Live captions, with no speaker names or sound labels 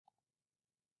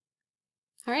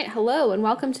All right, hello and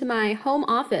welcome to my home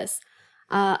office.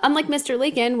 Unlike Mr.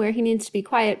 Lincoln, where he needs to be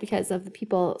quiet because of the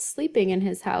people sleeping in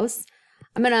his house,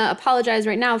 I'm going to apologize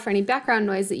right now for any background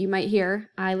noise that you might hear.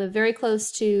 I live very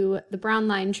close to the Brown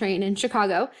Line train in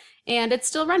Chicago, and it's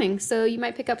still running, so you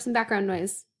might pick up some background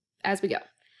noise as we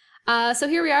go. So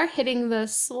here we are hitting the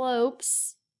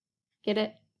slopes. Get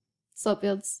it? Slope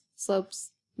fields,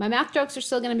 slopes. My math jokes are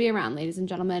still going to be around, ladies and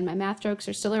gentlemen. My math jokes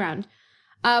are still around.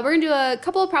 We're going to do a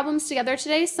couple of problems together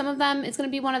today. Some of them, it's going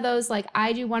to be one of those like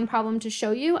I do one problem to show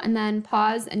you and then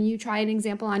pause and you try an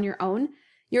example on your own.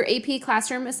 Your AP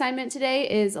classroom assignment today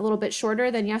is a little bit shorter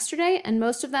than yesterday, and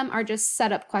most of them are just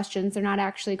setup questions. They're not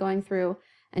actually going through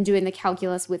and doing the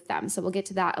calculus with them. So we'll get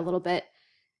to that a little bit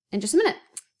in just a minute.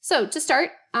 So to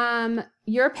start,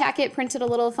 your packet printed a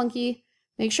little funky.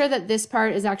 Make sure that this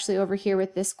part is actually over here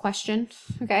with this question,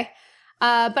 okay?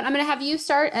 But I'm going to have you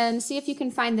start and see if you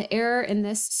can find the error in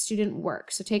this student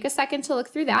work. So take a second to look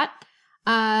through that.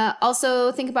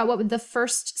 Also think about what would the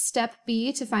first step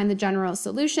be to find the general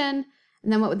solution,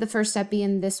 and then what would the first step be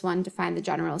in this one to find the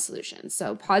general solution.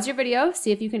 So pause your video,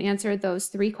 see if you can answer those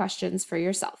three questions for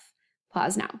yourself.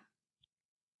 Pause now.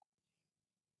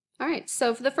 All right,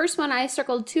 so for the first one, I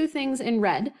circled two things in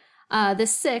red. The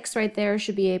 6 right there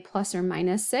should be a plus or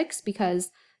minus 6 because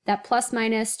that plus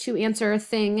minus to answer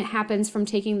thing happens from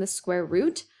taking the square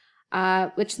root,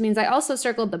 which means I also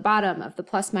circled the bottom of the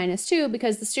plus minus 2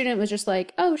 because the student was just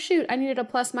like, oh shoot, I needed a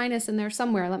plus minus in there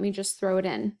somewhere. Let me just throw it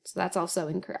in. So that's also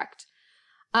incorrect.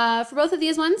 For both of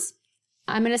these ones,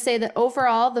 I'm going to say that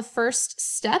overall the first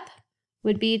step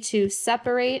would be to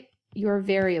separate your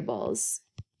variables.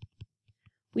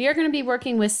 We are going to be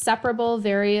working with separable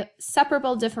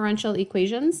differential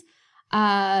equations.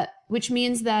 Which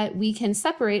means that we can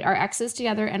separate our x's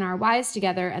together and our y's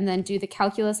together and then do the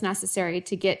calculus necessary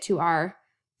to get to our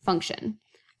function.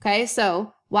 Okay,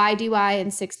 so y dy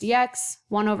and 6dx,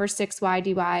 1 over 6y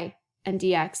dy and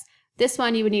dx. This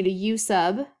one you would need a u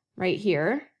sub right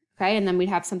here, okay, and then we'd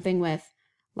have something with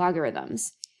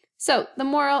logarithms. So the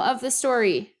moral of the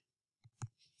story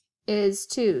is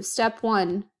to, step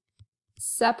 1,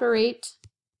 separate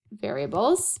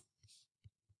variables.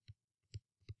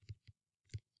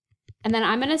 And then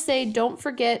I'm going to say, don't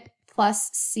forget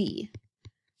plus C.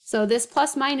 So this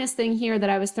plus minus thing here that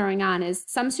I was throwing on is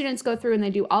some students go through and they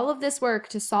do all of this work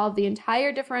to solve the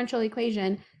entire differential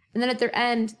equation. And then at the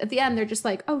end, they're just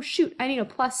like, oh shoot, I need a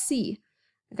plus C.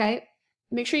 Okay.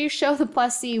 Make sure you show the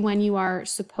plus C when you are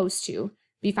supposed to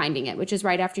be finding it, which is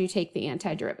right after you take the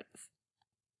antiderivative.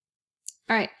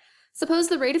 All right. Suppose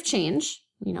the rate of change,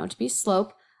 to be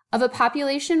slope, of a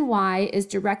population Y is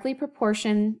directly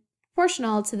proportional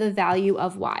to the value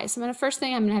of y. So I'm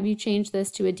going to have you change this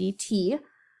to a dt.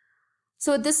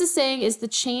 So what this is saying is the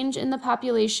change in the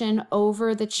population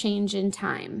over the change in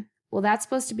time. Well, that's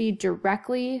supposed to be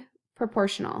directly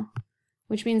proportional,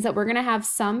 which means that we're going to have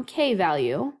some k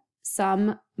value,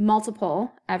 some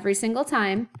multiple every single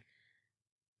time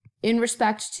in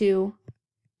respect to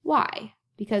y,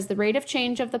 because the rate of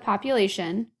change of the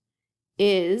population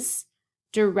is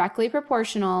directly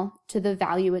proportional to the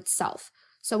value itself.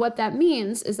 So what that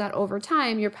means is that over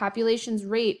time, your population's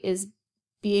rate is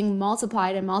being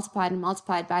multiplied and multiplied and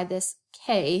multiplied by this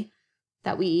k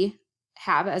that we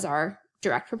have as our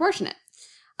direct proportionate.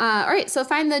 All right, so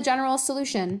find the general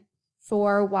solution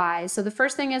for y. So the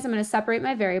first thing is I'm going to separate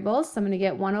my variables. So I'm going to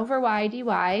get 1 over y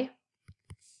dy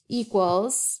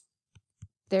equals,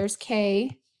 there's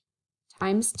k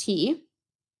times t.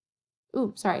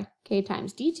 K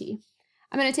times dt.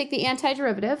 I'm going to take the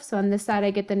antiderivative. So on this side,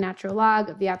 I get the natural log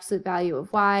of the absolute value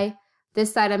of y.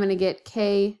 This side, I'm going to get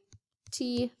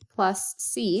kt plus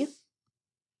c.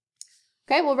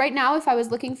 Okay, well, right now, if I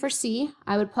was looking for c,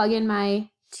 I would plug in my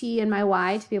t and my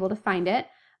y to be able to find it.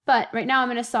 But right now, I'm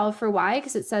going to solve for y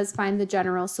because it says find the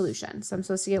general solution. So I'm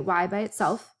supposed to get y by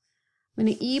itself. I'm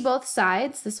going to e both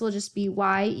sides. This will just be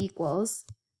y equals.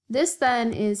 This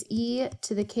then is e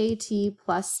to the kt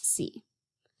plus c.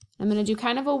 I'm going to do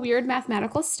kind of a weird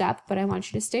mathematical step, but I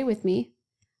want you to stay with me.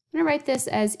 I'm going to write this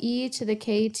as e to the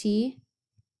kt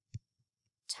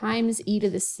times e to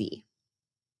the c.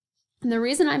 And the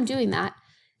reason I'm doing that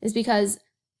is because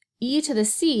e to the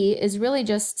c is really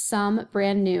just some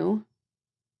brand new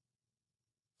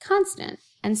constant.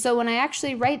 And so when I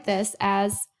actually write this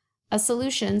as a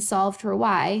solution solved for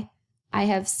y, I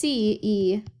have c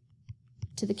e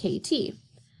to the kt.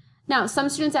 Now, some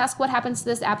students ask what happens to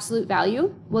this absolute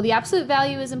value. Well, the absolute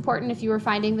value is important if you were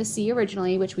finding the c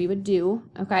originally, which we would do,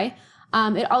 okay?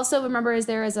 It also, remember, is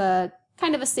there as a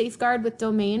kind of a safeguard with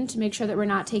domain to make sure that we're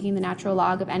not taking the natural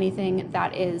log of anything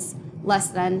that is less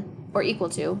than or equal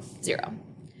to 0.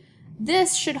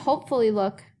 this should hopefully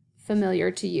look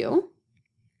familiar to you.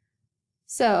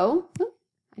 So,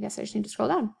 I guess I just need to scroll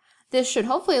down. This should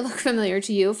hopefully look familiar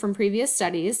to you from previous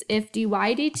studies. If dy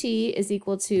dt is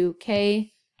equal to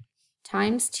k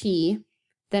times t,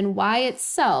 then y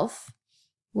itself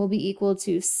will be equal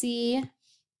to c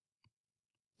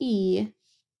e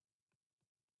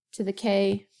to the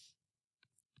k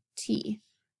t,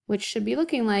 which should be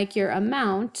looking like your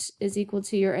amount is equal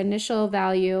to your initial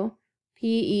value,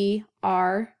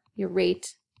 PER, your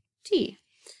rate, t,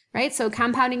 right? So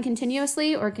compounding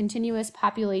continuously or continuous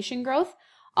population growth,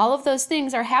 all of those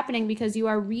things are happening because you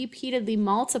are repeatedly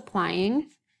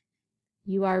multiplying.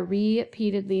 You are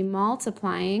repeatedly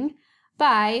multiplying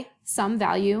by some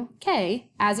value,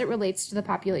 k, as it relates to the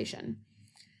population.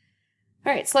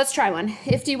 All right, so let's try one.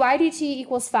 If dy dt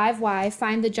equals 5y,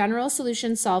 find the general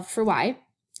solution solved for y.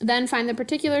 Then find the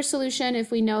particular solution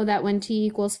if we know that when t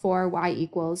equals 4, y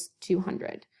equals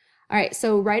 200. All right,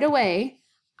 so right away,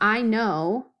 I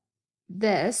know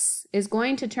this is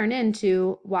going to turn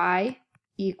into y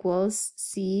equals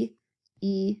c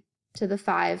e to the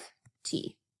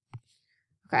 5t.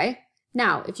 Okay,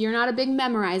 now if you're not a big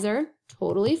memorizer,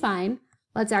 totally fine.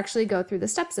 Let's actually go through the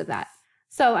steps of that.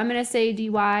 So I'm going to say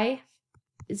dy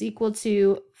is equal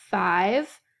to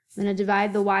 5. I'm going to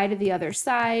divide the y to the other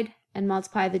side and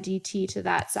multiply the dt to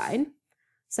that side.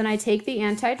 So then I take the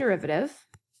antiderivative.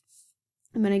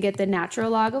 I'm going to get the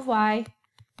natural log of y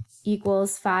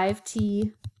equals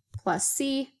 5t plus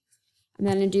c. And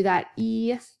then I'm going to do that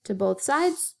e to both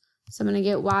sides. So I'm going to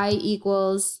get y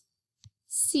equals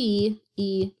c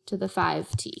e to the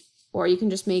 5t. Or you can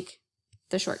just make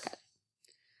the shortcut.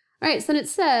 All right, so then it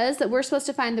says that we're supposed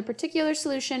to find the particular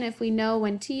solution if we know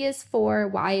when t is 4,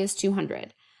 y is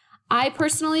 200. I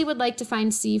personally would like to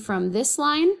find c from this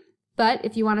line, but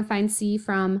if you want to find c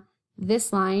from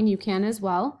this line, you can as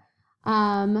well.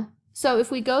 So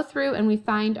if we go through and we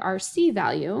find our c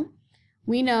value,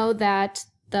 we know that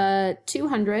the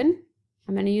 200,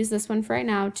 I'm going to use this one for right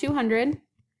now, 200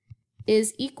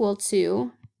 is equal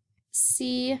to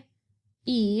c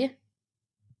e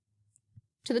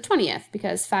to the 20th,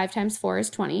 because 5 times 4 is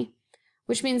 20,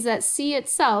 which means that c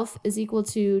itself is equal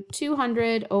to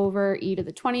 200 over e to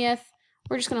the 20th.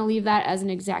 We're just going to leave that as an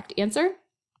exact answer,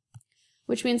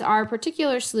 which means our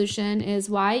particular solution is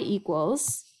y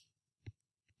equals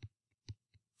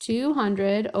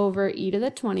 200 over e to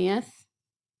the 20th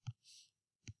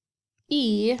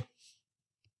e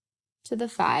to the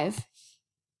 5t.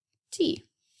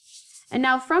 And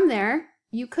now from there,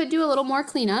 you could do a little more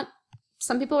cleanup.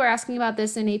 Some people were asking about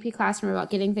this in AP Classroom about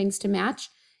getting things to match.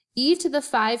 E to the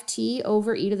 5t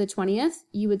over e to the 20th,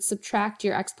 you would subtract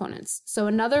your exponents. So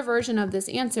another version of this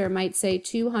answer might say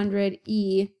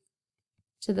 200e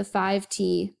to the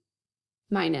 5t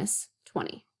minus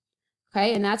 20.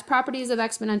 Okay, and that's properties of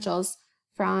exponentials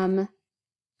from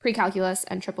pre-calculus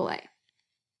and AAA.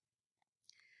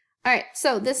 All right,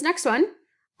 so this next one,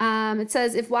 it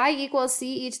says if y equals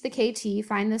c e to the kt,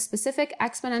 find the specific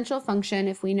exponential function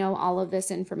if we know all of this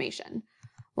information.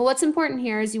 Well, what's important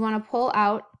here is you want to pull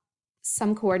out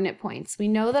some coordinate points. We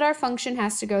know that our function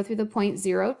has to go through the point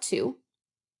 0, 2.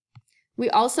 We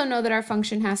also know that our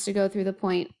function has to go through the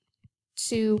point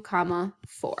 2,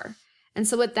 4. And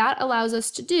so what that allows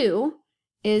us to do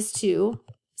is to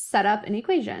set up an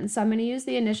equation. So I'm going to use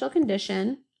the initial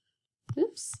condition.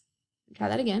 Oops, try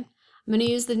that again. I'm going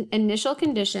to use the initial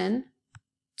condition.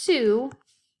 2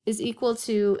 is equal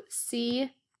to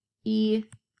c e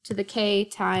to the k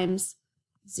times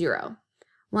 0.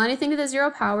 Well, anything to the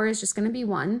 0 power is just going to be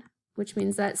 1, which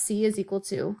means that c is equal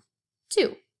to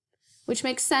 2, which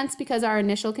makes sense because our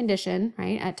initial condition,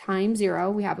 right, at time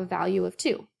 0, we have a value of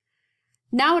 2.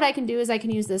 Now what I can do is I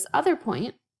can use this other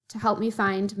point to help me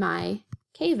find my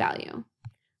k value.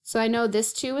 So I know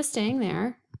this 2 is staying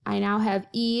there. I now have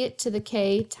e to the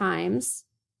k times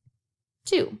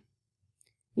 2.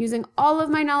 Using all of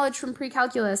my knowledge from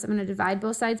pre-calculus, I'm going to divide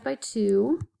both sides by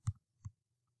 2.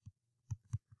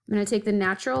 I'm going to take the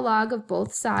natural log of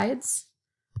both sides.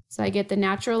 So I get the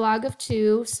natural log of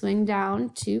 2, swing down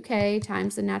 2k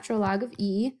times the natural log of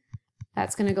e.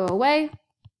 That's going to go away.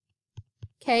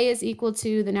 K is equal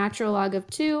to the natural log of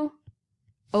 2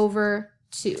 over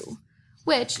 2,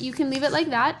 which you can leave it like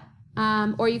that,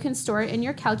 or you can store it in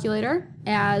your calculator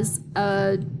as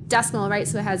a decimal, right?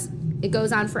 So it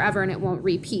goes on forever and it won't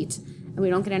repeat, and we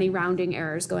don't get any rounding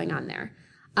errors going on there.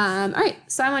 All right,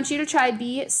 so I want you to try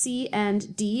B, C,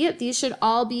 and D. These should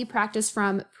all be practice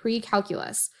from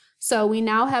pre-calculus. So we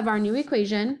now have our new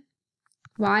equation,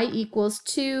 y equals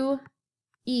 2e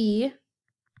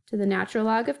to the natural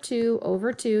log of 2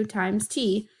 over 2 times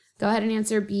t. Go ahead and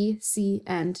answer B, C,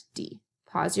 and D.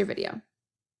 pause your video.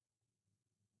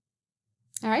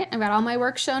 All right, I've got all my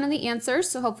work shown in the answers,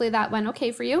 so hopefully that went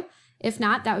okay for you. If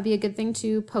not, that would be a good thing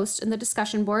to post in the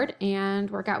discussion board and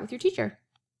work out with your teacher.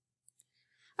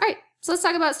 All right, so let's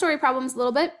talk about story problems a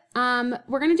little bit.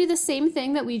 We're going to do the same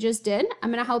thing that we just did.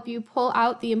 I'm going to help you pull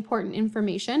out the important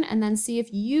information and then see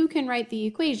if you can write the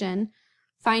equation,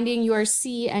 finding your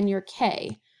C and your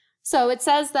K. So it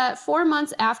says that 4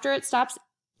 months after it stops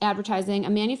advertising, a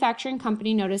manufacturing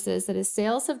company notices that his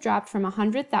sales have dropped from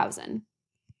 $100,000.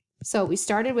 So we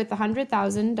started with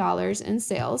 $100,000 in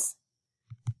sales.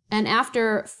 And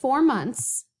after 4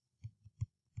 months,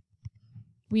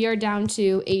 we are down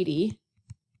to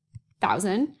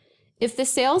 80,000. If the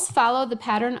sales follow the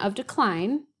pattern of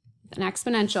decline, an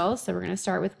exponential, so we're going to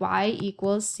start with y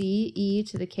equals CE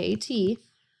to the KT,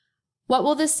 what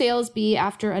will the sales be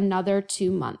after another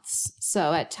 2 months?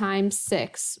 So at time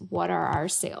 6, what are our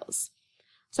sales?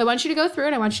 So I want you to go through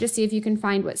and I want you to see if you can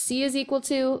find what C is equal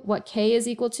to, what K is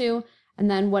equal to,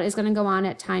 and then what is going to go on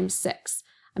at time 6.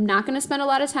 I'm not going to spend a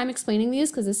lot of time explaining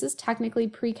these because this is technically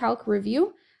pre-calc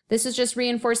review. This is just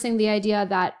reinforcing the idea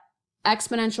that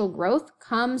exponential growth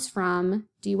comes from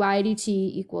dy dt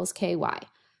equals ky.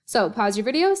 So pause your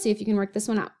video, see if you can work this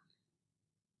one out.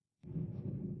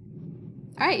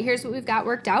 All right, here's what we've got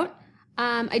worked out.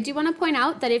 I do want to point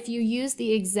out that if you use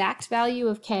the exact value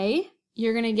of k,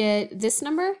 you're going to get this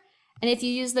number. And if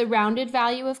you use the rounded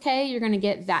value of k, you're going to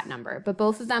get that number. But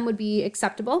both of them would be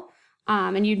acceptable.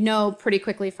 And you'd know pretty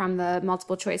quickly from the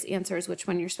multiple choice answers which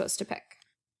one you're supposed to pick.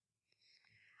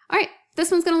 All right,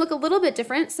 this one's going to look a little bit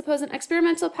different. Suppose an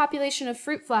experimental population of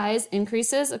fruit flies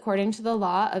increases according to the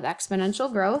law of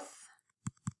exponential growth.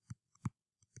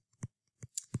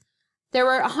 There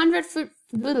were 100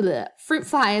 fruit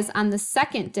flies on the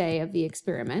second day of the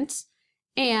experiment,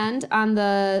 and on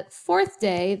the fourth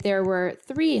day, there were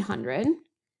 300.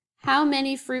 How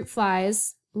many fruit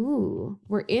flies,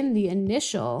 were in the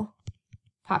initial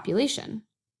population?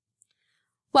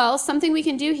 Well, something we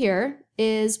can do here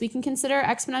is we can consider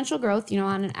exponential growth,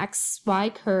 on an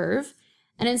XY curve.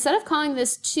 And instead of calling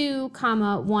this 2,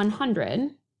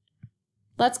 100,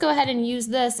 let's go ahead and use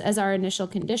this as our initial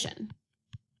condition.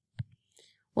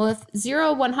 Well, if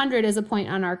 0, 100 is a point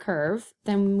on our curve,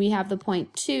 then we have the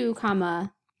point 2,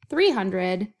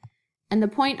 300, and the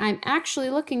point I'm actually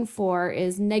looking for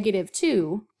is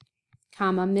 -2,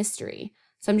 mystery.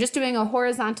 So I'm just doing a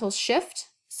horizontal shift,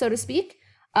 so to speak,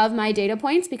 of my data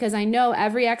points because I know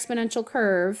every exponential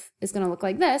curve is going to look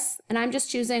like this, and I'm just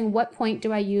choosing what point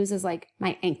do I use as like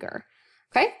my anchor.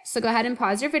 Okay, so go ahead and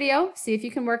pause your video, see if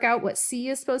you can work out what C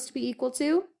is supposed to be equal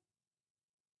to,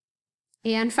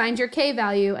 and find your K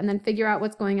value, and then figure out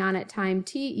what's going on at time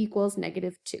t equals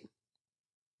 -2.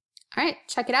 All right,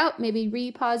 check it out. Maybe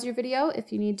re-pause your video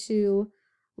if you need to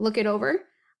look it over.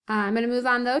 I'm going to move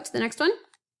on, though, to the next one.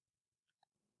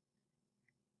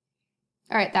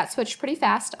 All right, that switched pretty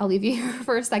fast. I'll leave you here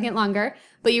for a second longer,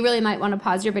 but you really might want to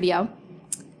pause your video.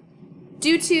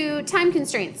 Due to time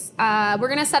constraints, we're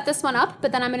going to set this one up,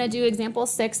 but then I'm going to do example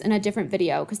 6 in a different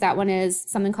video because that one is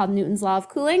something called Newton's law of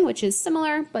cooling, which is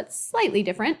similar but slightly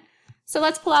different. So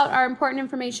let's pull out our important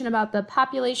information about the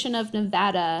population of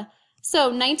Nevada. So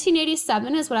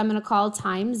 1987 is what I'm going to call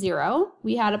time 0.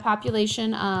 We had a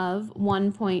population of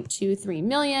 1.23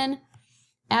 million.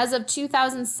 As of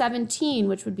 2017,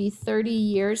 which would be 30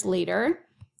 years later,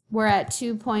 we're at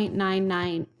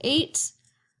 2.998.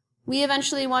 We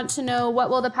eventually want to know what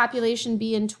will the population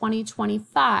be in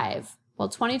 2025. Well,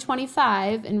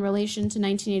 2025 in relation to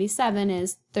 1987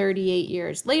 is 38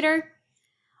 years later.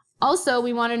 Also,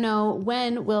 we want to know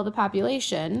when will the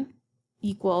population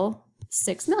equal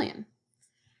 6 million.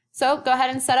 So go ahead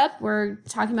and set up. We're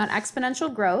talking about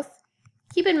exponential growth.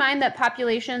 Keep in mind that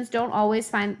populations don't always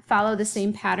follow the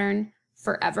same pattern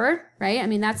forever, right? I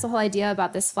mean, that's the whole idea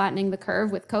about this flattening the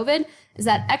curve with COVID, is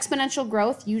that exponential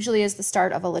growth usually is the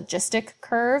start of a logistic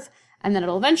curve, and then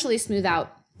it'll eventually smooth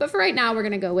out. But for right now, we're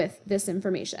going to go with this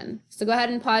information. So go ahead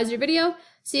and pause your video,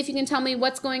 see if you can tell me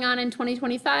what's going on in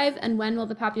 2025, and when will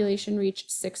the population reach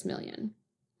 6 million.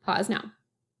 Pause now.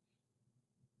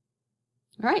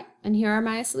 All right, and here are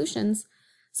my solutions.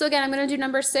 So again, I'm going to do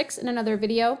number 6 in another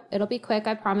video. It'll be quick,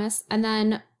 I promise. And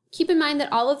then keep in mind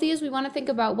that all of these, we want to think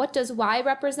about what does Y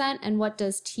represent and what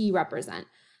does T represent.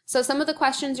 So some of the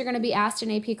questions you're going to be asked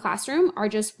in AP Classroom are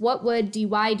just what would dy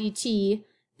dt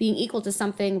being equal to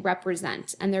something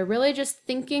represent? And they're really just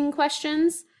thinking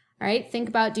questions, all right? Think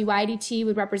about dy dt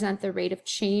would represent the rate of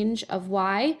change of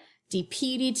Y.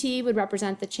 dp dt would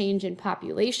represent the change in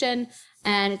population.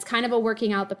 And it's kind of a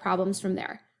working out the problems from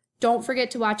there. Don't forget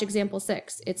to watch example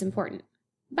 6. It's important.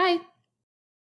 Bye.